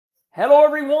Hello,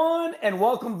 everyone, and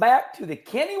welcome back to the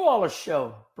Kenny Wallace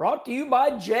Show, brought to you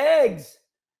by Jegs.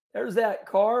 There's that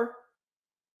car.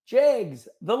 Jegs,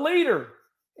 the leader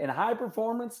in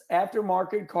high-performance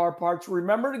aftermarket car parts.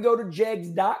 Remember to go to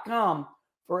jegs.com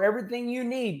for everything you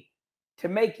need to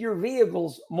make your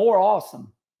vehicles more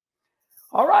awesome.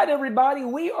 All right, everybody,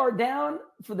 we are down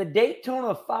for the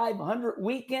Daytona 500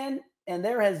 weekend, and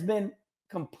there has been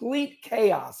complete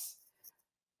chaos.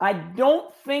 I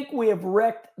don't think we have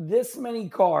wrecked this many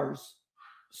cars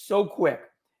so quick.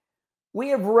 We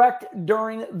have wrecked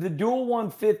during the dual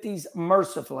 150s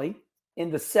mercifully in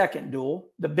the second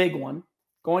duel, the big one,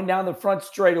 going down the front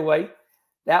straightaway.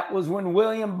 That was when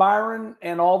William Byron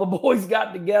and all the boys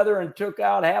got together and took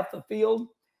out half the field.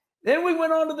 Then we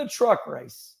went on to the truck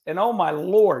race. And oh my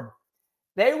Lord,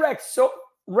 they wrecked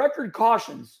record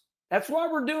cautions. That's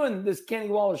why we're doing this Kenny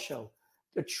Wallace Show.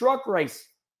 The truck race.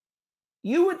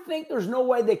 You would think there's no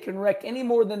way they can wreck any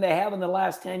more than they have in the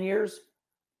last 10 years.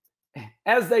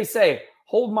 As they say,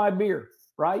 hold my beer,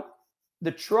 right?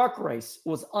 The truck race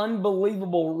was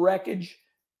unbelievable wreckage.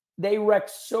 They wrecked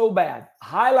so bad.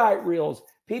 Highlight reels,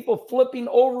 people flipping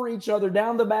over each other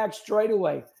down the back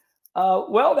straightaway.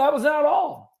 Well, that was not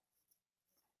all.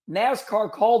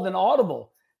 NASCAR called an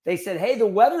audible. They said, hey, the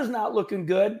weather's not looking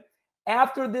good.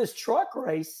 After this truck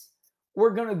race,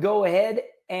 we're going to go ahead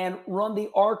and run the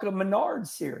Arc of Menard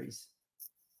series.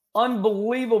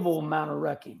 Unbelievable amount of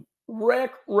wrecking.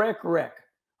 Wreck.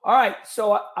 All right,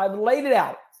 so I've laid it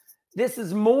out. This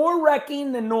is more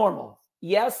wrecking than normal.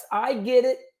 Yes, I get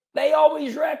it. They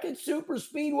always wreck at super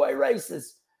speedway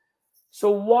races.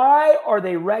 So why are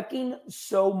they wrecking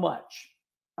so much?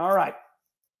 All right,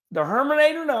 the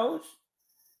Herminator knows.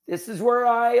 This is where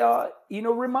I,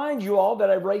 remind you all that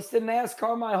I've raced in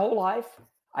NASCAR my whole life.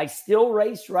 I still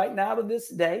race right now to this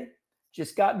day.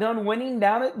 Just got done winning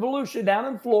down at Volusia down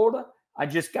in Florida. I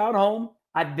just got home.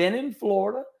 I've been in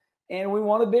Florida, and we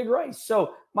won a big race.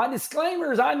 So my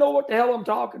disclaimer is I know what the hell I'm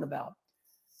talking about.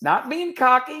 Not being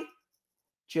cocky,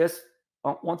 just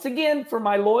once again for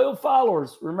my loyal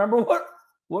followers, remember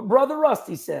what Brother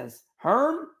Rusty says.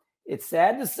 Herm, it's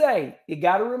sad to say, you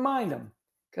got to remind them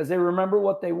because they remember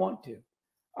what they want to.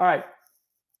 All right,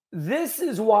 this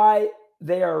is why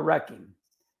they are wrecking.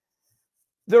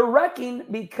 They're wrecking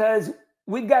because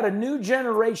we've got a new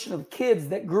generation of kids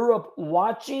that grew up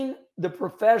watching the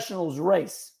professionals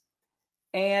race.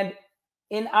 And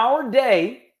in our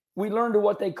day, we learned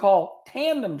what they call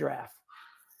tandem draft.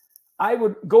 I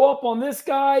would go up on this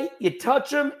guy, you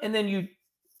touch him, and then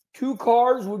two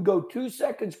cars would go 2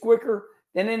 seconds quicker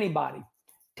than anybody.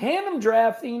 Tandem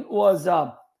drafting was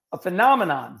a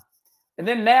phenomenon. And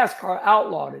then NASCAR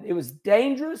outlawed it. It was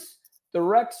dangerous. The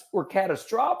wrecks were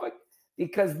catastrophic.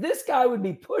 Because this guy would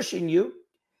be pushing you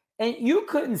and you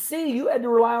couldn't see. You had to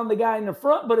rely on the guy in the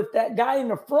front. But if that guy in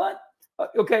the front,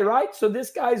 okay, right? So this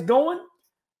guy's going,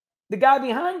 the guy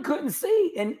behind couldn't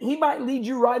see. And he might lead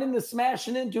you right into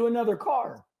smashing into another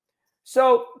car.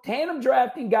 So tandem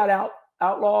drafting got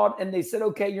outlawed. And they said,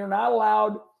 okay, you're not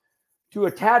allowed to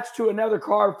attach to another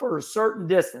car for a certain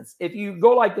distance. If you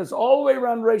go like this all the way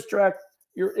around the racetrack,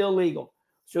 you're illegal.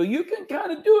 So you can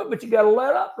kind of do it, but you got to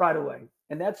let up right away.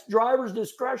 And that's driver's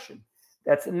discretion.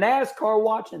 That's NASCAR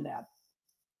watching that.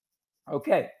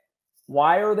 Okay,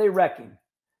 why are they wrecking?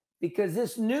 Because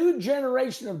this new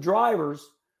generation of drivers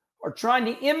are trying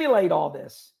to emulate all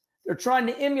this. They're trying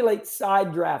to emulate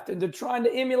side drafting. They're trying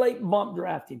to emulate bump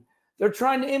drafting. They're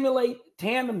trying to emulate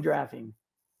tandem drafting.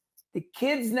 The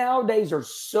kids nowadays are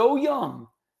so young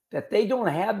that they don't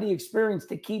have the experience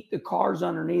to keep the cars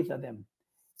underneath of them.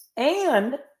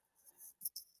 And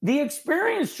the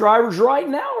experienced drivers right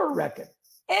now are wrecking.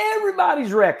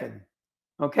 Everybody's wrecking.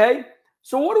 Okay?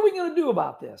 So what are we going to do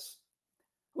about this?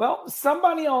 Well,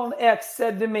 somebody on X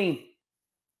said to me,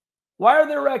 why are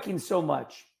they wrecking so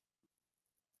much?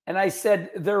 And I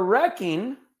said, they're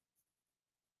wrecking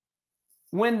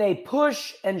when they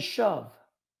push and shove.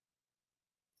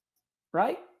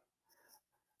 Right?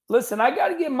 Listen, I got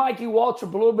to give Mikey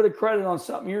Waltrip a little bit of credit on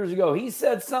something years ago. He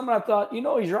said something I thought,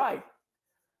 he's right.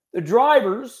 The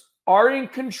drivers are in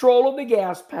control of the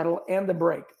gas pedal and the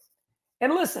brake.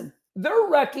 And listen, they're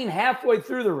wrecking halfway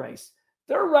through the race.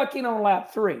 They're wrecking on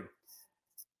lap 3.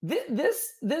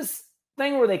 This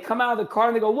thing where they come out of the car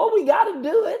and they go, well, we got to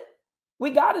do it.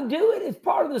 We got to do it. It's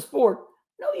part of the sport.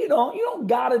 No, you don't. You don't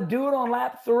got to do it on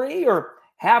lap 3 or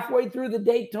halfway through the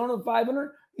Daytona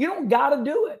 500. You don't got to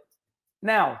do it.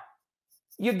 Now,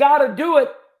 you got to do it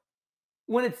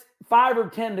when it's 5 or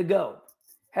 10 to go.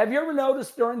 Have you ever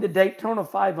noticed during the Daytona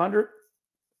 500,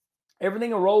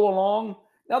 everything will roll along?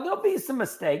 Now, there'll be some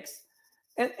mistakes,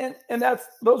 and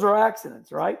those are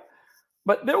accidents, right?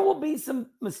 But there will be some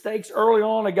mistakes early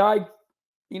on. A guy,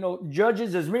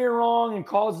 judges his mirror wrong and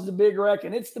causes a big wreck,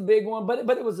 and it's the big one, but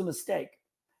it was a mistake.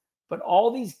 But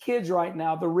all these kids right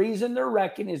now, the reason they're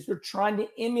wrecking is they're trying to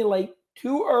emulate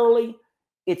too early.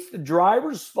 It's the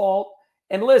driver's fault.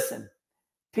 And listen,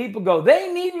 people go,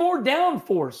 they need more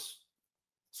downforce.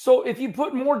 So if you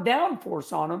put more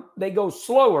downforce on them, they go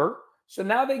slower. So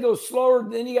now they go slower,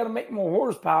 then you got to make more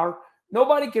horsepower.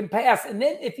 Nobody can pass. And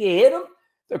then if you hit them,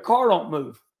 the car don't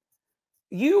move.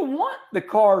 You want the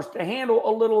cars to handle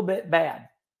a little bit bad.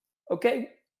 Okay?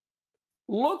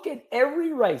 Look at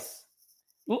every race.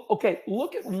 Okay,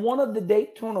 look at one of the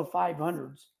Daytona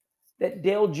 500s that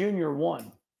Dale Jr.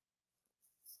 won.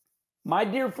 My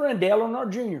dear friend, Dale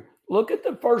Earnhardt Jr., look at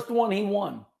the first one he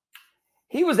won.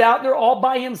 He was out there all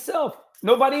by himself.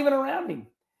 Nobody even around him.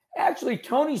 Actually,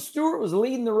 Tony Stewart was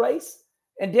leading the race,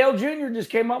 and Dale Jr. just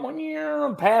came up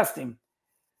and passed him.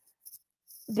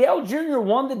 Dale Jr.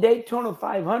 won the Daytona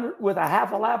 500 with a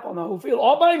half a lap on the whole field,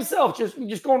 all by himself,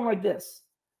 just going like this.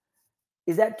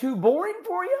 Is that too boring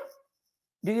for you?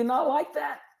 Do you not like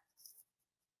that?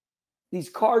 These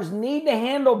cars need to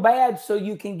handle bad so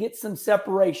you can get some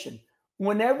separation.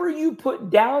 Whenever you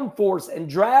put downforce and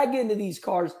drag into these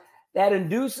cars, that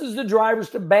induces the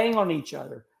drivers to bang on each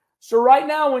other. So right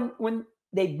now, when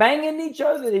they bang into each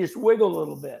other, they just wiggle a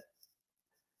little bit.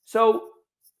 So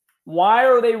why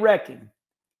are they wrecking?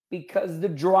 Because the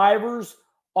drivers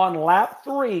on lap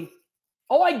 3,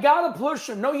 I got to push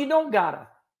them. No, you don't got to.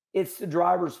 It's the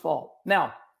driver's fault.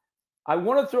 Now, I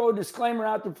want to throw a disclaimer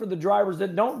out there for the drivers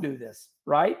that don't do this,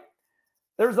 right?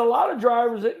 There's a lot of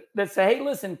drivers that say, hey,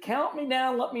 listen, count me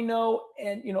down, let me know,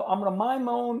 and, I'm going to mind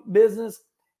my own business.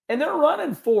 And they're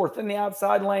running fourth in the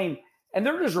outside lane, and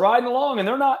they're just riding along, and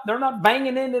they're not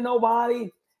banging into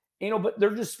nobody, but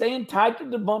they're just staying tight to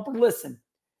the bumper. Listen,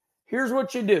 here's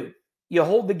what you do. You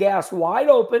hold the gas wide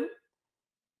open,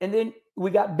 and then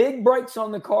we got big brakes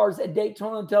on the cars at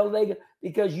Daytona and Talladega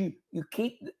because you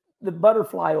keep the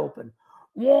butterfly open.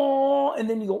 Whoa, and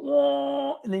then you go,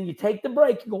 whoa, and then you take the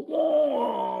brake, you go,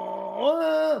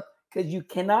 whoa, because you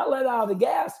cannot let out of the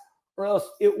gas or else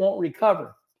it won't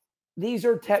recover. These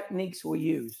are techniques we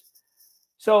use.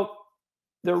 So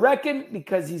they're wrecking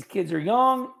because these kids are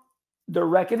young. They're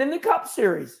wrecking in the Cup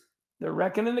Series.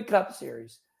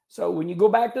 So when you go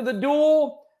back to the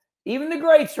duel, even the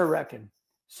greats are wrecking.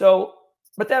 So,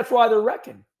 but that's why they're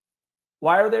wrecking.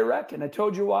 Why are they wrecking? I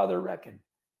told you why they're wrecking.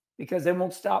 Because they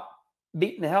won't stop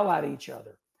beating the hell out of each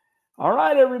other. All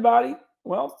right, everybody.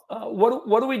 Well,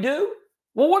 what do we do?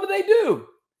 Well, what do?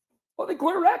 Well, they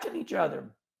quit wrecking each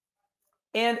other.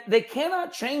 And they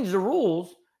cannot change the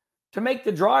rules to make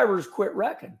the drivers quit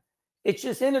wrecking. It's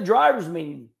just in a driver's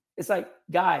meeting. It's like,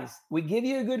 guys, we give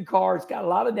you a good car. It's got a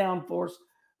lot of downforce.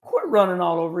 Quit running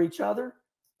all over each other.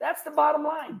 That's the bottom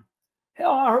line.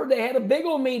 Hell, I heard they had a big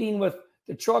old meeting with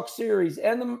the Truck Series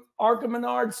and the ARCA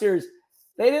Menard Series.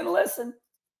 They didn't listen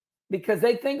because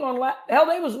they think on lap. Hell,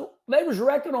 they was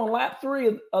wrecking on lap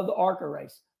 3 of the ARCA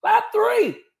race. Lap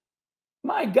 3.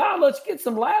 My God, let's get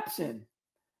some laps in.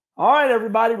 All right,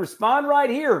 everybody, respond right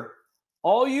here.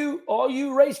 All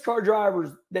you race car drivers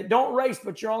that don't race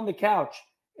but you're on the couch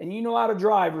and you know how to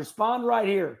drive, respond right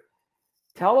here.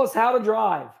 Tell us how to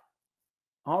drive.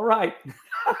 All right.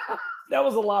 That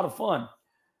was a lot of fun.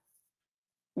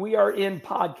 We are in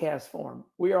podcast form.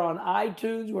 We are on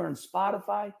iTunes. We're on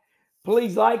Spotify.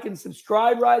 Please like and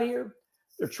subscribe right here.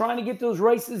 They're trying to get those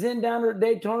races in down there at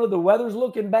Daytona. The weather's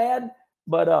looking bad,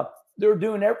 but they're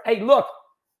doing hey, look,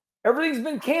 everything's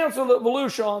been canceled at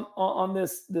Volusia on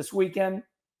this weekend.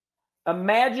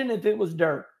 Imagine if it was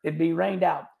dirt. It'd be rained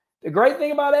out. The great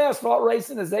thing about asphalt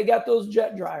racing is they got those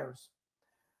jet dryers.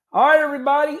 All right,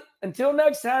 everybody. Until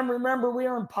next time, remember we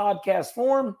are in podcast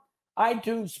form,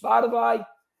 iTunes, Spotify.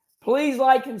 Please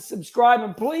like and subscribe,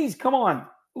 and please, come on,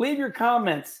 leave your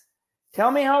comments. Tell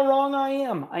me how wrong I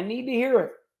am. I need to hear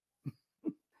it.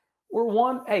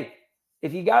 Hey,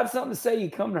 if you got something to say, you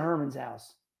come to Herman's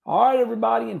house. All right,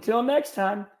 everybody. Until next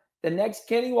time, the next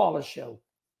Kenny Wallace Show.